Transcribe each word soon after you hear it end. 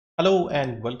Hello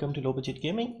and welcome to 𝒂𝒏𝒏𝒆𝒍𝒔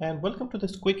Gaming, and welcome to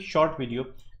this quick short video.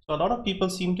 So a lot of people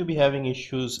seem to be having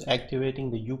issues activating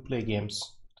the Uplay games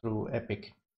through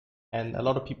Epic, and a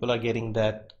lot of people are getting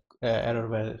that error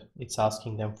where it's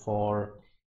asking them for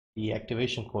the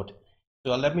activation code.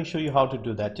 So let me show you how to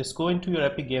do that. Just go into your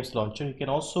Epic Games launcher. You can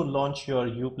also launch your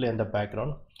Uplay in the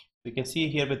background. You can see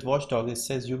here with Watch Dogs it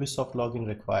says Ubisoft login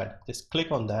required. Just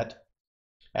click on that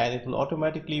and it will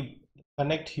automatically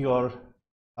connect your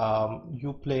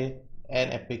Uplay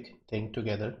and Epic thing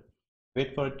together.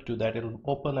 Wait for it to do that. It will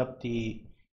open up the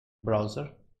browser.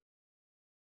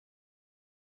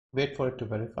 Wait for it to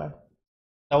verify.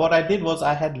 Now what I did was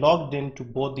I had logged into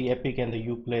both the Epic and the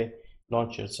Uplay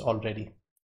launchers already,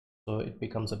 so it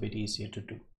becomes a bit easier to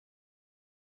do.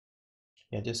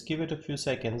 Yeah, just give it a few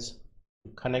seconds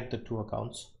to connect the two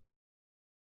accounts.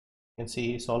 You can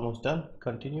see it's almost done.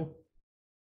 Continue.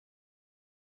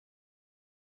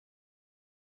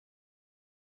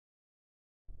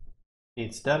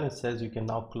 It's done. It says you can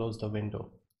now close the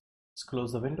window. Let's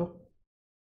close the window.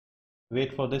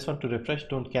 Wait for this one to refresh.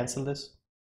 Don't cancel this.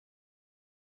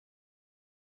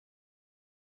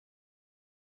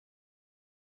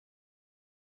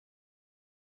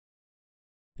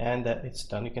 And it's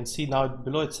done. You can see now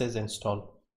below it says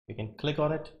install. You can click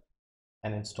on it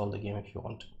and install the game if you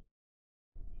want.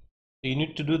 So you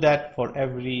need to do that for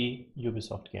every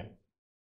Ubisoft game.